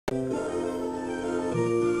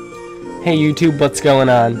Hey YouTube, what's going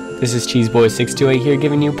on? This is Cheeseboy628 here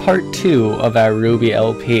giving you part 2 of our Ruby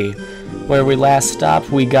LP. Where we last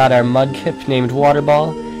stopped, we got our Mudkip named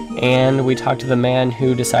Waterball, and we talked to the man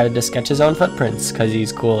who decided to sketch his own footprints, because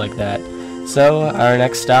he's cool like that. So, our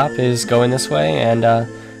next stop is going this way, and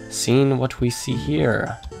seeing what we see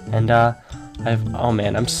here. And oh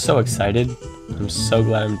man, I'm so excited. I'm so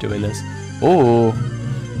glad I'm doing this. Ooh,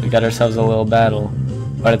 we got ourselves a little battle.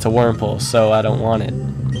 But it's a Wurmple, so I don't want it.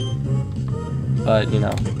 But, you know,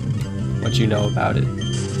 what you know about it.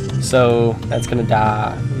 So, that's gonna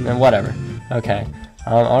die. And whatever. Okay.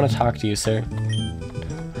 I want to talk to you, sir.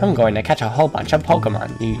 I'm going to catch a whole bunch of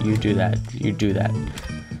Pokemon. You do that. You do that.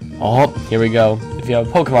 Oh, here we go. If you have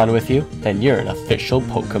a Pokemon with you, then you're an official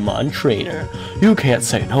Pokemon trainer. You can't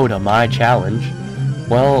say no to my challenge.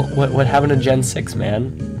 Well, what happened to Gen 6, man?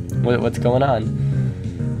 What's going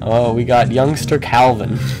on? Oh, we got youngster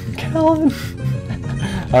Calvin. Calvin.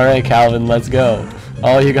 Alright, Calvin, let's go.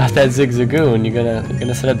 Oh, you got that Zigzagoon. You're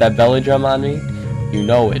gonna set up that belly drum on me? You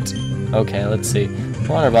know it. Okay, let's see.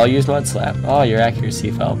 Water Ball, use Mud Slap. Oh, your accuracy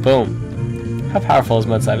fell. Boom. How powerful is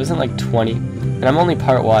Mud Slap? Isn't it like 20? And I'm only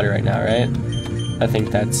part water right now, right? I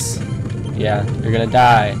think that's... yeah, you're gonna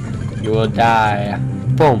die. You will die.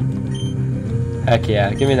 Boom. Heck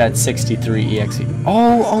yeah. Give me that 63 EXE.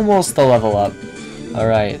 Oh, almost the level up.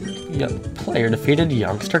 Alright. Player defeated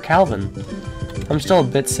youngster Calvin. I'm still a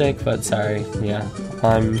bit sick, but sorry. Yeah,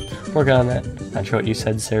 I'm working on that. Not sure what you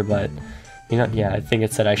said, sir, but you know, yeah, I think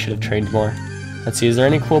it said I should have trained more. Let's see, is there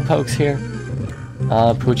any cool pokes here?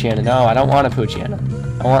 Poochyena. No, I don't want a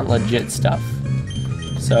Poochyena. I want legit stuff.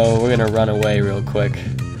 So we're gonna run away real quick.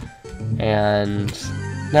 And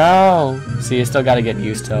no, see, you still gotta get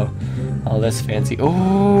used to all this fancy.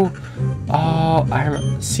 Ooh, oh, I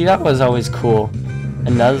remember. See, that was always cool.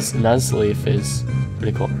 And Nuzleaf is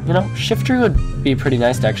pretty cool. You know, Shiftry would be pretty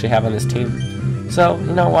nice to actually have on this team. So,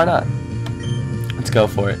 you know, why not? Let's go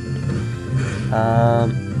for it.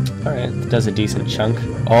 Alright, it does a decent chunk.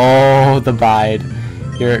 Oh, the Bide.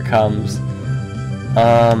 Here it comes.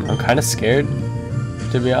 I'm kind of scared,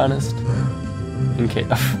 to be honest. Okay.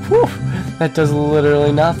 That does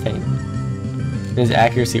literally nothing. His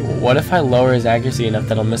accuracy. What if I lower his accuracy enough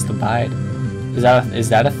that I'll miss the Bide? Is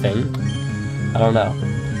that a thing? I don't know.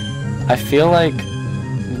 I feel like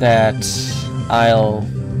that I'll...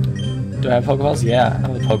 do I have Pokeballs? Yeah, I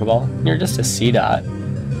have a Pokeball. You're just a C-Dot.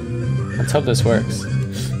 Let's hope this works.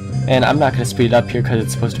 And I'm not going to speed it up here because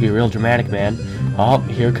it's supposed to be real dramatic, man. Oh,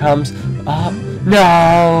 here comes... oh,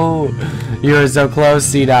 no! You're so close,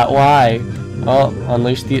 C-Dot. Why? Oh,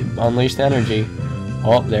 unleash the energy.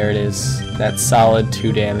 Oh, there it is. That's solid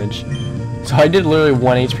 2 damage. So I did literally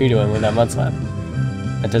 1 HP to him with that Mud Slap.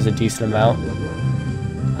 That does a decent amount.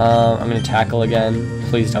 I'm gonna tackle again.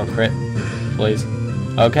 Please don't crit. Please.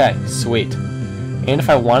 Okay, sweet. And if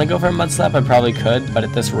I want to go for a Mud Slap, I probably could, but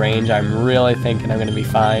at this range, I'm really thinking I'm gonna be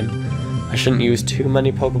fine. I shouldn't use too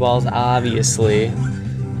many Pokeballs, obviously.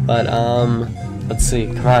 But, let's see.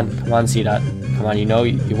 Come on, C-Dot. Come on, you know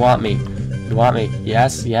you want me. You want me.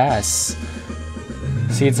 Yes, yes.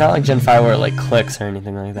 See, it's not like Gen 5 where it, like, clicks or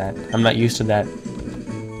anything like that. I'm not used to that.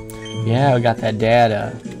 Yeah, we got that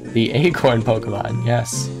data. The Acorn Pokemon,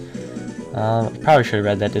 yes. Probably should have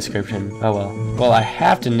read that description. Oh well. Well, I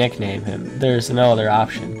have to nickname him. There's no other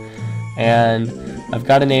option. And I've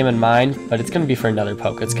got a name in mind, but it's gonna be for another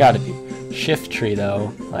poke. It's gotta be Shiftry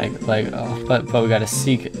though. Oh, but we gotta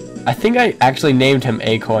seek. I think I actually named him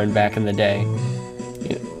Acorn back in the day.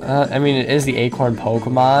 I mean, it is the Acorn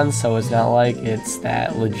Pokemon, so it's not like it's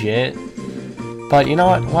that legit. But you know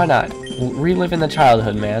what? Why not? Reliving the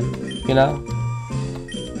childhood, man. You know?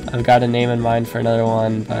 I've got a name in mind for another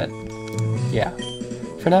one, but yeah.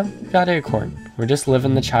 For now, we got Acorn. We're just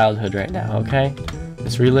living the childhood right now, okay?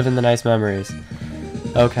 Just reliving the nice memories.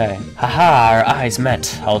 Okay. Haha, our eyes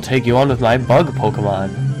met. I'll take you on with my bug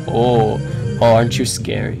Pokemon. Oh, aren't you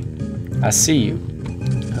scary? I see you.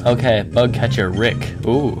 Okay, bug catcher Rick.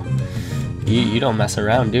 Ooh. You don't mess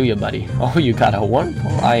around, do you, buddy? Oh, you got a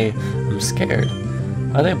Wurmple. I'm scared.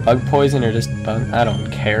 Are they bug poison or just bug? I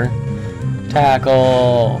don't care.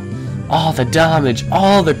 Tackle! Oh, the damage!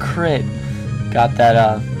 Oh, the crit! Got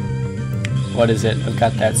that, what is it? I've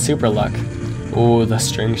got that super luck. Ooh, the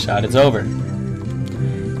string shot. It's over.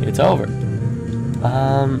 It's over.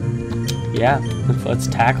 Yeah. Let's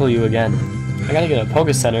tackle you again. I gotta get a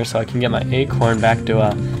Poké Center so I can get my Acorn back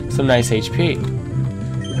to, some nice HP.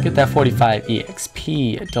 Get that 45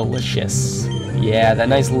 EXP. Delicious. Yeah, that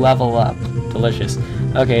nice level up. Delicious.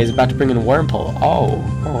 Okay, he's about to bring in Wurmple.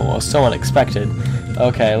 Oh, so unexpected.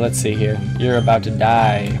 Okay, let's see here. You're about to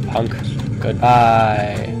die, punk.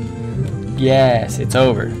 Goodbye. Yes, it's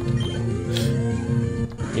over.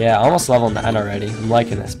 Yeah, almost level 9 already. I'm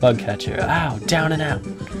liking this bug catcher. Ow, down and out.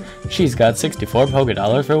 She's got 64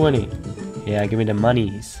 Poké for winning. Yeah, give me the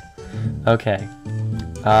monies. Okay.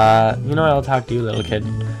 You know what? I'll talk to you, little kid.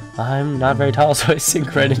 I'm not very tall, so I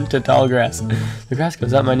sink right into tall grass. The grass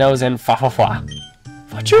goes up my nose and fa-fa-fa.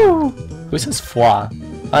 Fa-choo! Who says fwa?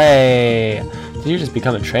 Hey! Did you just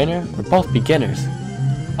become a trainer? We're both beginners.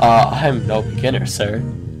 I'm no beginner, sir.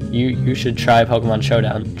 You should try Pokemon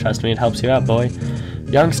Showdown. Trust me, it helps you out, boy.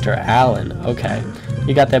 Youngster Alan. Okay.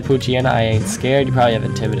 You got that Poochyena. I ain't scared. You probably have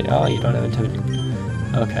Intimidate. Oh, you don't have Intimidate.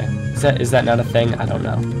 Okay. Is that not a thing? I don't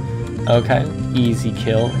know. Okay. Easy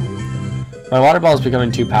kill. My Water Ball is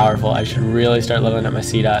becoming too powerful. I should really start leveling up my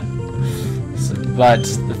C-Dot. But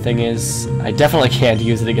the thing is, I definitely can't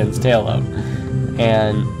use it against Taillow.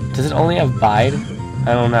 And does it only have Bide?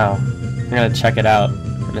 I don't know. I'm gonna check it out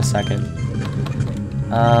in a second.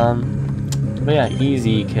 But yeah,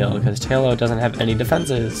 easy kill, because Taillow doesn't have any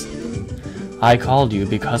defenses. I called you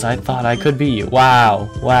because I thought I could be you. Wow,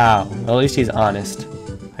 wow. Well, at least he's honest.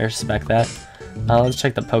 I respect that. Let's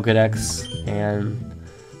check the Pokedex, and...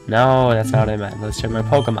 No, that's not what I meant. Let's check my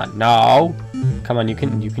Pokemon. No! Come on, you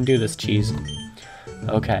can do this, Cheese.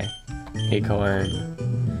 Okay. Acorn.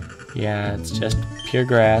 Yeah, it's just pure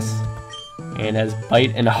grass. And has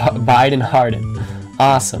Bite and Bide and Harden.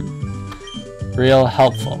 Awesome. Real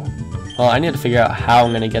helpful. Well, I need to figure out how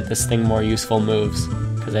I'm going to get this thing more useful moves.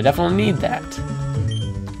 Because I definitely need that.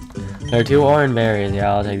 There are 2 Oran Berries.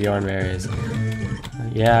 Yeah, I'll take the Oran Berries.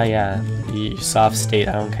 Yeah. You soft state,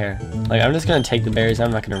 I don't care. Like, I'm just going to take the berries.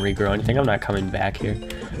 I'm not going to regrow anything. I'm not coming back here.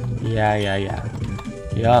 Yeah.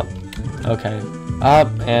 Yup. Okay. Up,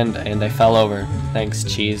 and I fell over. Thanks,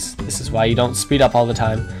 Cheese. This is why you don't speed up all the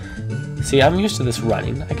time. See, I'm used to this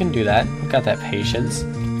running. I can do that. I've got that patience.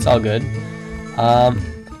 It's all good. Oh,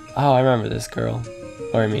 I remember this girl.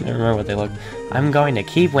 Or I remember what they look. I'm going to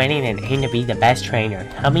keep winning and aim to be the best trainer.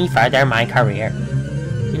 Help me further my career.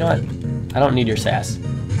 You know what? I don't need your sass.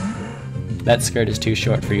 That skirt is too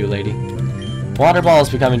short for you, lady. Water Ball is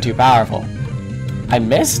becoming too powerful. I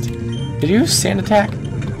missed? Did you use Sand Attack?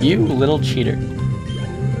 You little cheater.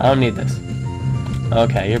 I don't need this.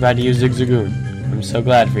 Okay, you're about to use Zigzagoon. I'm so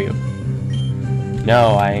glad for you.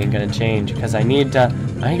 No, I ain't gonna change, because I need to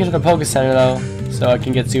get to the Poké Center, though, so I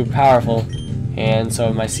can get super powerful, and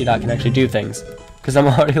so my C-Dot can actually do things. Because I'm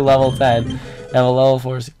already level 10, and I have a level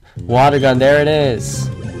 4 Water Gun. There it is.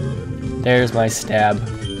 There's my stab.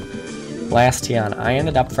 Lastion, I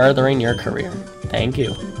ended up furthering your career. Thank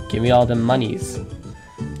you. Give me all the monies.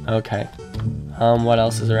 Okay. What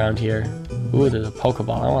else is around here? Ooh, there's a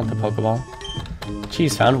Pokeball. I want the Pokeball.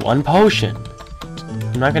 Jeez, found 1 potion.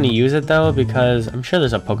 I'm not going to use it, though, because I'm sure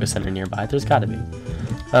there's a Poké Center nearby. There's got to be.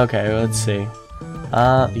 Okay, let's see.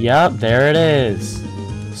 Yep, there it is.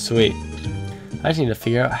 Sweet. I just need to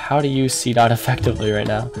figure out how to use C-Dot effectively right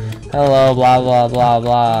now. Hello, blah, blah, blah,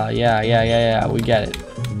 blah. Yeah, we get it.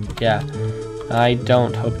 Yeah. I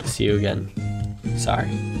don't hope to see you again. Sorry.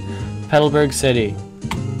 Petalburg City.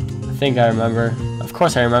 I think I remember. Of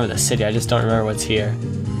course I remember the city, I just don't remember what's here.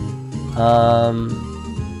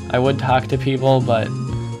 I would talk to people, but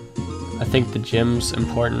I think the gym's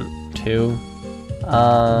important too.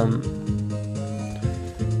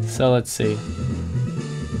 So let's see.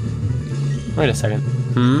 Wait a second.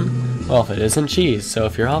 Well, if it isn't Cheese, so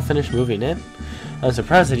if you're all finished moving in, I'm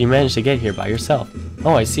surprised that you managed to get here by yourself.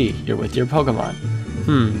 Oh, I see. You're with your Pokemon.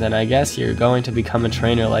 Then I guess you're going to become a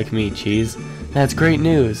trainer like me, Cheese. That's great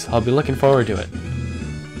news. I'll be looking forward to it.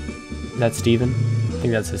 That's Steven? I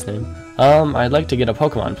think that's his name. I'd like to get a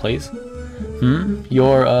Pokemon, please.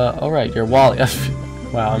 You're, alright, you're Wally.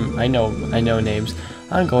 Wow, I know names.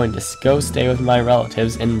 I'm going to go stay with my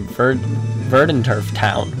relatives in Verdanturf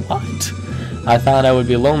Town. What? I thought I would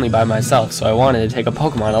be lonely by myself, so I wanted to take a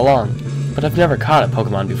Pokemon along. But I've never caught a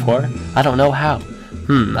Pokemon before. I don't know how.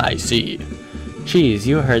 I see. Cheese,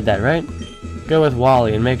 you heard that, right? Go with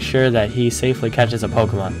Wally and make sure that he safely catches a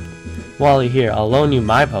Pokemon. Wally, here, I'll loan you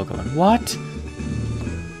my Pokemon. What?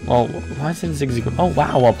 Well, why is it a Zigzagoon? Oh,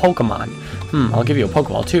 wow, a Pokemon. I'll give you a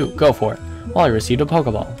Pokeball, too. Go for it. Wally received a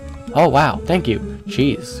Pokeball. Oh, wow, thank you.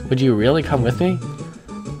 Jeez, would you really come with me?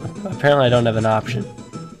 Apparently I don't have an option.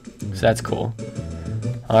 So that's cool.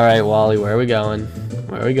 Alright, Wally, where are we going?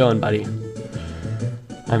 Where are we going, buddy?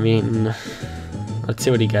 I mean, let's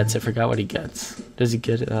see what he gets. I forgot what he gets. Does he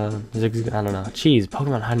get, Zigzagoon? I don't know. Jeez,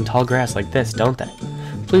 Pokemon hide in tall grass like this, don't they?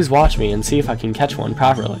 Please watch me and see if I can catch one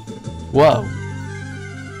properly. Whoa.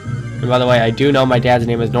 And by the way, I do know my dad's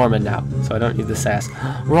name is Norman now, so I don't need the sass.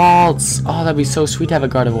 Ralts! Oh, that'd be so sweet to have a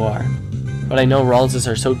Gardevoir. But I know Ralts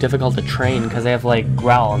are so difficult to train because they have, like,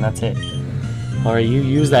 Growl, and that's it. Alright, you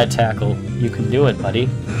use that tackle. You can do it, buddy.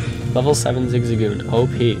 Level 7 Zigzagoon.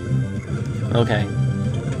 OP. Okay.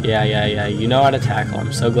 Yeah. You know how to tackle.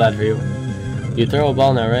 I'm so glad for you. You throw a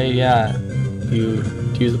ball now, right? Yeah. You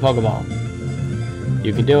use the Pokeball.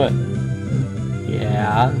 You can do it.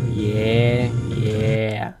 Yeah.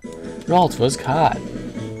 Ralts was caught.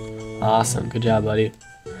 Awesome. Good job, buddy.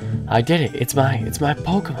 I did it. It's my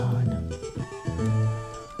Pokemon.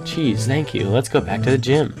 Jeez, thank you. Let's go back to the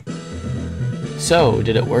gym. So,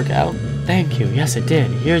 did it work out? Thank you. Yes, it did.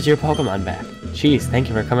 Here's your Pokemon back. Jeez, thank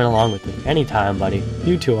you for coming along with me. Anytime, buddy.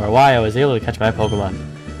 You two are why I was able to catch my Pokemon.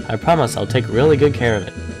 I promise I'll take really good care of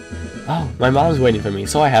it. Oh, my mom's waiting for me,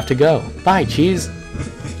 so I have to go. Bye, Cheese.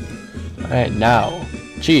 Alright, now,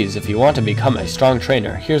 Cheese, if you want to become a strong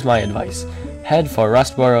trainer, here's my advice. Head for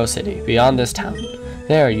Rustboro City, beyond this town.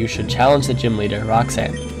 There, you should challenge the gym leader,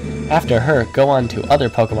 Roxanne. After her, go on to other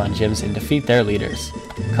Pokemon gyms and defeat their leaders.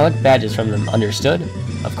 Collect badges from them, understood?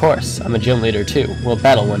 Of course, I'm a gym leader too. We'll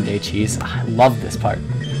battle one day, Cheese. I love this part.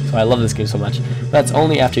 So I love this game so much. That's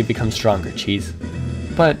only after you become stronger, Cheese.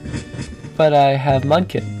 But I have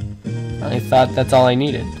Mudkip. I thought that's all I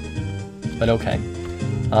needed. But okay.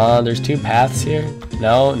 There's 2 paths here.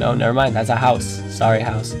 No, never mind. That's a house. Sorry,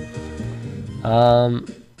 house.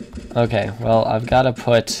 Okay, well, I've got to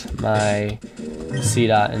put my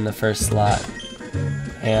C-Dot in the first slot.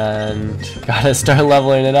 And gotta start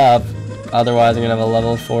leveling it up. Otherwise, I'm gonna have a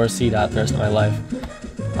level 4 C-Dot the rest of my life.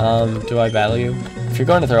 Do I battle you? If you're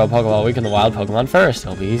going to throw a Pokeball, weaken the wild Pokemon first.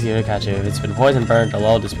 It'll be easier to catch you. If it's been poison burnt,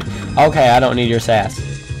 it'll just be... Okay, I don't need your sass.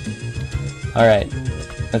 Alright.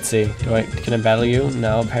 Let's see. Can I battle you?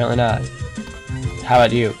 No, apparently not. How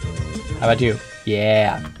about you? How about you?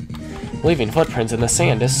 Yeah. Leaving footprints in the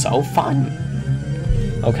sand is so fun.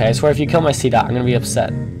 Okay, I swear if you kill my C-Dot, I'm gonna be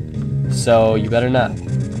upset. So, you better not.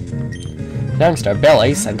 Youngster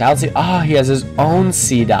Billy sent out he has his own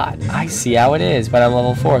C-Dot. I see how it is, but I'm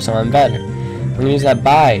level 4, so I'm better. I'm gonna use that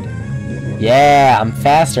Bide. Yeah, I'm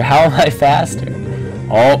faster. How am I faster?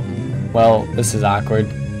 Oh, well, this is awkward.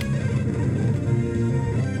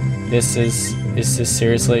 Is this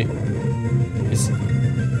seriously?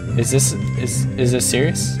 Is this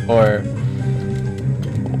serious? Or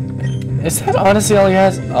is that honestly all he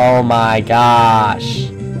has? Oh my gosh.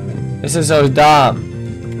 This is so dumb.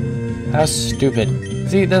 How stupid.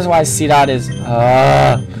 See, this is why C-Dot is...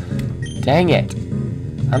 dang it.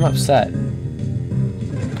 I'm upset.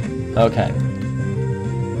 Okay.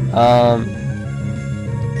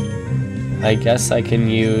 I guess I can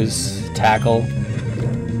use Tackle.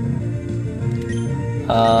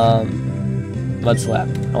 Mud Slap.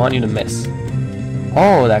 I want you to miss.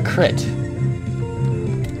 Oh, that crit.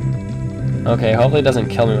 Okay, hopefully it doesn't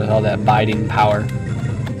kill me with all that biting power.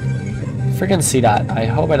 Freaking C-Dot. I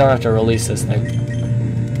hope I don't have to release this thing.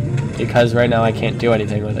 Because right now I can't do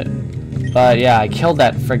anything with it. But yeah, I killed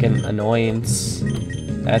that freaking annoyance.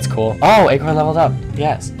 That's cool. Oh, Acorn leveled up.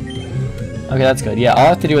 Yes. Okay, that's good. Yeah, all I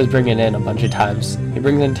have to do is bring it in a bunch of times. He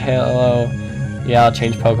brings in Taillow. Yeah, I'll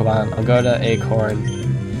change Pokemon. I'll go to Acorn.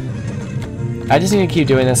 I just need to keep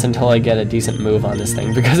doing this until I get a decent move on this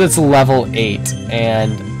thing. Because it's level 8.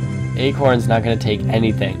 And Acorn's not going to take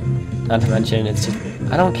anything. Not to mention, it's just...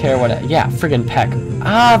 I don't care what... yeah, friggin' Peck.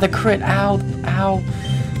 Ah, the crit. Ow. Ow.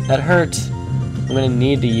 That hurt. I'm going to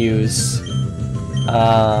need to use...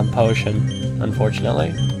 Potion,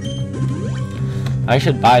 unfortunately. I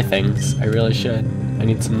should buy things. I really should. I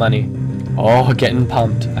need some money. Oh, getting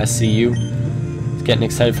pumped. I see you. Getting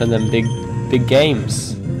excited for them big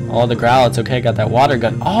games. Oh, the growl. It's okay. Got that water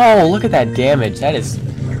gun. Oh, look at that damage. That's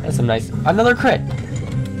some nice... Another crit.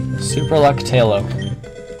 Super Luck Taillow.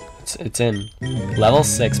 It's in. Level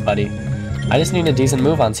 6, buddy. I just need a decent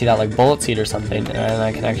move on C-Dot, like Bullet Seed or something, and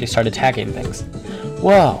I can actually start attacking things.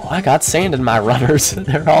 Whoa, I got sand in my runners.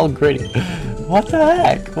 They're all gritty. What the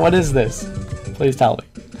heck? What is this? Please tell me.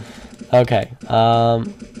 Okay,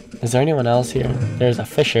 is there anyone else here? There's a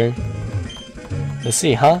fisher. The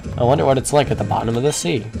sea, huh? I wonder what it's like at the bottom of the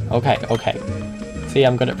sea. Okay. See,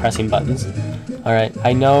 I'm good at pressing buttons. Alright,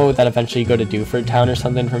 I know that eventually you go to Dewford Town or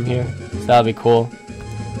something from here, so that'll be cool.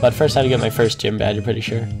 But first I have to get my first gym badge, I'm pretty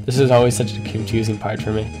sure. This is always such a confusing part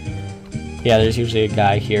for me. Yeah, there's usually a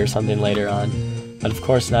guy here or something later on. But of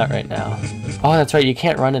course not right now. Oh, that's right, you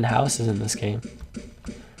can't run in houses in this game.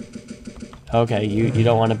 Okay, you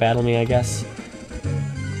don't want to battle me, I guess?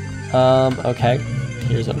 Okay.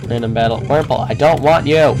 Here's a random battle. Wurmple, I don't want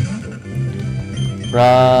you!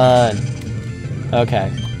 Run!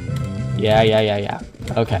 Okay. Yeah.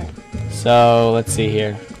 Okay. So, let's see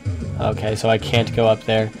here. Okay, so I can't go up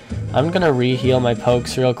there. I'm gonna re-heal my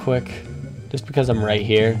pokes real quick. Just because I'm right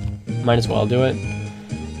here. Might as well do it.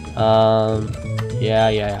 Yeah,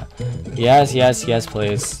 yeah, yeah. Yes, yes, yes,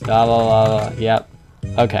 please. Blah, blah, blah, blah. Yep.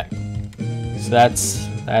 Okay. So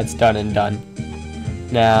that's done and done.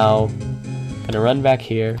 Now, gonna run back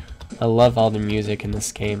here. I love all the music in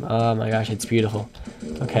this game. Oh my gosh, it's beautiful.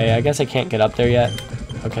 Okay, I guess I can't get up there yet.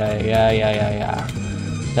 Okay, yeah, yeah, yeah, yeah.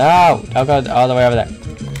 No! Don't go all the way over there.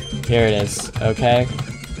 Here it is. Okay.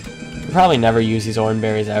 I'll probably never use these orange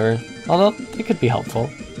berries ever. Although, it could be helpful.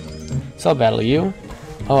 So I'll battle you.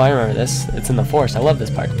 Oh, I remember this. It's in the forest. I love this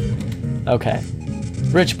part. Okay.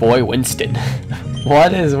 Rich Boy Winston.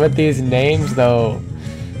 What is with these names, though?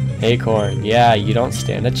 Acorn. Yeah, you don't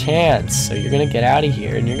stand a chance. So you're gonna get out of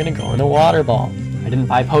here, and you're gonna go in a water ball. I didn't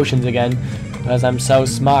buy potions again, because I'm so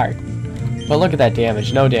smart. But look at that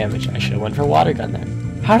damage. No damage. I should have went for water gun there.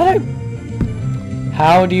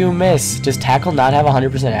 How do you miss? Does tackle not have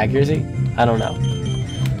 100% accuracy? I don't know.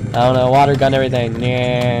 I don't know. Water gun everything.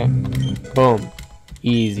 Yeah. Boom.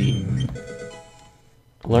 Easy.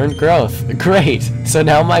 Learned growth. Great. So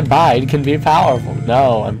now my bide can be powerful.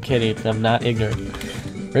 No, I'm kidding. I'm not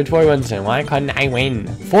ignorant. Rich Boy Winston. Why couldn't I win?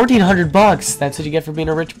 1,400 bucks. That's what you get for being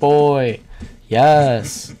a rich boy.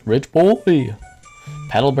 Yes. Rich boy.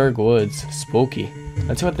 Petalburg Woods. Spooky.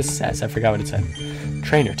 Let's see what this says. I forgot what it said.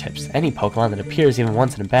 Trainer tips. Any Pokemon that appears even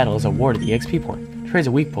once in a battle is awarded the EXP point. Trades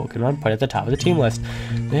a weak Pokemon put at the top of the team list.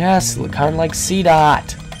 Yes, kind of like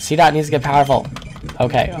C-Dot. C-Dot needs to get powerful.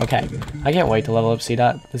 Okay, okay. I can't wait to level up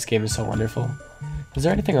C-Dot. This game is so wonderful. Is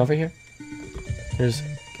there anything over here? There's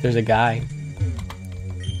a guy.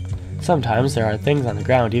 Sometimes there are things on the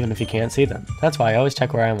ground even if you can't see them. That's why I always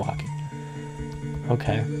check where I'm walking.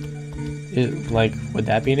 Okay. Like, would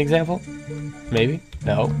that be an example? Maybe?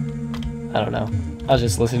 No. I don't know. I was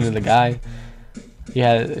just listening to the guy.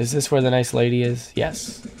 Yeah, is this where the nice lady is?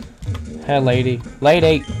 Yes. Hey, lady.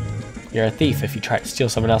 Lady! You're a thief if you try to steal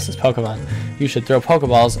someone else's Pokemon. You should throw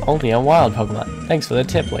Pokeballs only on wild Pokemon. Thanks for the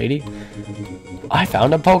tip, lady. I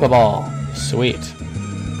found a Pokeball. Sweet.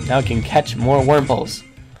 Now I can catch more Wurmples.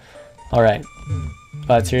 Alright.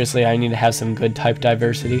 But seriously, I need to have some good type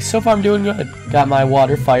diversity. So far I'm doing good. Got my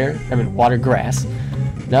water grass.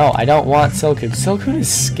 No, I don't want Silcoon. Silcoon is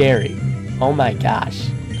scary. Oh my gosh.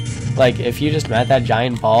 Like, if you just met that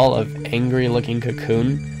giant ball of angry looking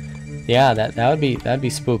cocoon, yeah, that'd be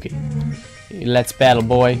spooky. Let's battle,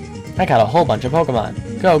 boy. I got a whole bunch of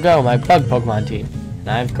Pokemon. Go, go, my bug Pokemon team. And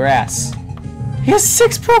I have grass. He has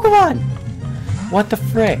 6 Pokemon! What the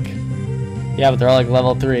frick? Yeah, but they're all like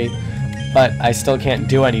level 3. But I still can't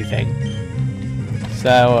do anything.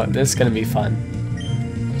 So, this is gonna be fun.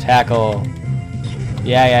 Tackle.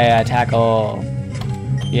 Yeah, yeah, yeah, tackle.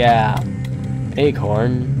 Yeah.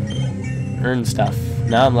 Acorn. Earn stuff.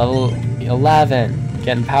 Now I'm level 11.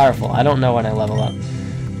 Getting powerful. I don't know when I level up.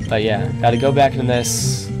 But yeah, gotta go back into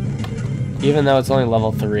this. Even though it's only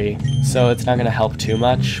level 3. So it's not gonna help too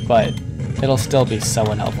much, but it'll still be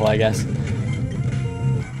somewhat helpful, I guess.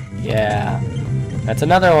 Yeah. That's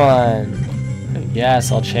another one.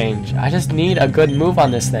 Yes, I'll change. I just need a good move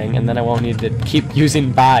on this thing, and then I won't need to keep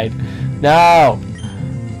using Bide. No!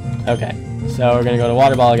 Okay, so we're gonna go to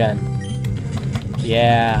Water Ball again.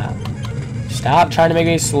 Yeah. Stop trying to make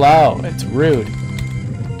me slow. It's rude.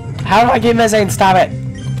 How do I keep missing? Stop it!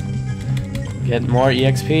 Get more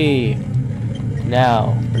EXP.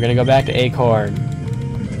 Now, we're gonna go back to Acorn.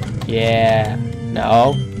 Yeah.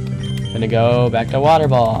 No. Gonna go back to Water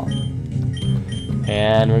Ball.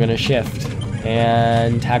 And we're gonna shift.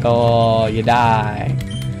 And tackle, you die.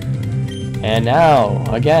 And now,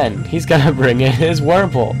 again, he's gonna bring in his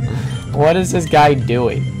Wurmple. What is this guy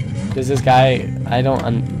doing? Does this guy, I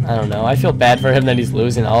don't know. I feel bad for him that he's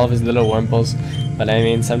losing all of his little Wurmples. But I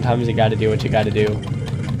mean, sometimes you gotta do what you gotta do.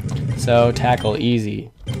 So, tackle,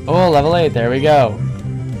 easy. Oh, level 8, there we go.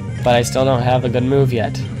 But I still don't have a good move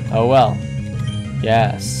yet. Oh well.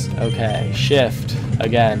 Yes, okay, shift.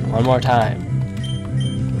 Again, one more time.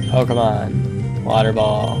 Pokemon. Water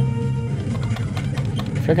Ball.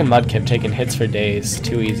 Frickin' Mudkip taking hits for days.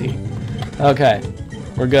 Too easy. Okay.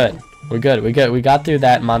 We're good. We're good. We got through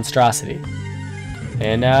that monstrosity.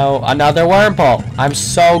 And now another Wurmple. I'm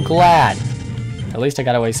so glad. At least I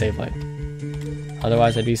got away safely.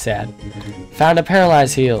 Otherwise I'd be sad. Found a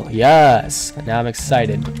Paralyze Heal. Yes. Now I'm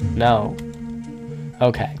excited. No.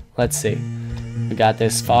 Okay. Let's see. We got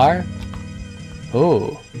this far.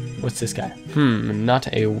 Ooh. What's this guy?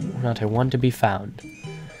 Not a one to be found.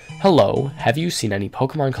 Hello, have you seen any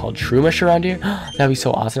Pokemon called Shroomish around here? That'd be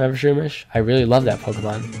so awesome to have a Shroomish. I really love that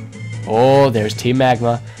Pokemon. Oh, there's Team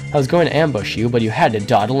Magma. I was going to ambush you, but you had to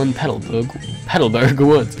dawdle in Petalburg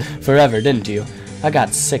Woods forever, didn't you? I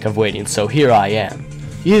got sick of waiting, so here I am.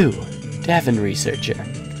 You, Devon researcher.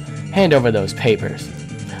 Hand over those papers.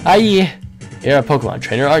 Aye. You're a Pokemon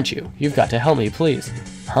trainer, aren't you? You've got to help me, please.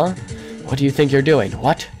 Huh? What do you think you're doing?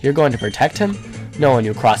 What? You're going to protect him? No one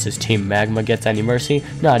who crosses Team Magma gets any mercy,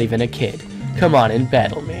 not even a kid. Come on and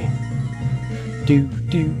battle me. Do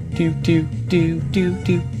do do do do do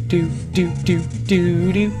do do do do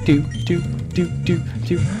do do do do do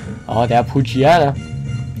do. Oh, that Poochyena.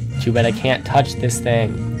 Too bad I can't touch this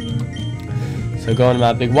thing. So going to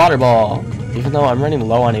my big water ball. Even though I'm running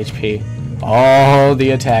low on HP. Oh,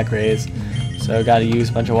 the attack raise. So gotta use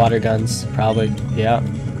a bunch of water guns, probably. Yeah.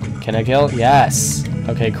 Can I kill? Yes.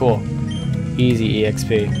 Okay, cool. Easy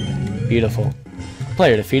EXP. Beautiful.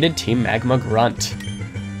 Player defeated Team Magma Grunt.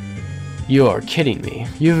 You're kidding me.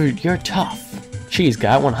 You're tough. She's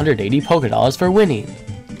got 180 Pokédolls for winning.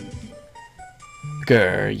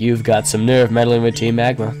 Grr, you've got some nerve meddling with Team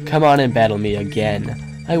Magma. Come on and battle me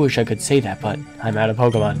again. I wish I could say that, but I'm out of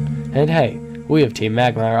Pokemon. And hey, we of Team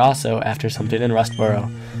Magma are also after something in Rustboro.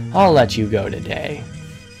 I'll let you go today.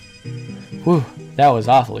 Whew, that was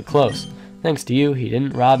awfully close. Thanks to you, he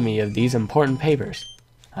didn't rob me of these important papers.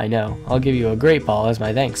 I know. I'll give you a great ball as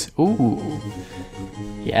my thanks. Ooh.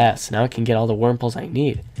 Yes, now I can get all the Wurmples I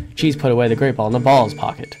need. Cheese put away the great ball in the ball's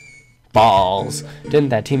pocket. Balls. Didn't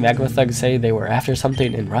that Team Magma thug say they were after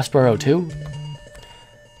something in Rustboro too?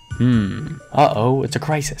 Uh-oh, it's a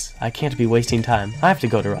crisis. I can't be wasting time. I have to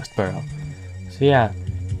go to Rustboro. So yeah,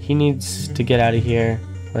 he needs to get out of here.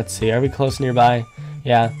 Let's see, are we close nearby?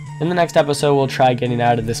 Yeah. In the next episode, we'll try getting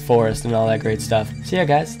out of this forest and all that great stuff. So yeah,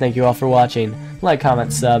 guys, thank you all for watching. Like,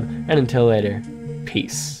 comment, sub, and until later,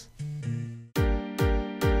 peace.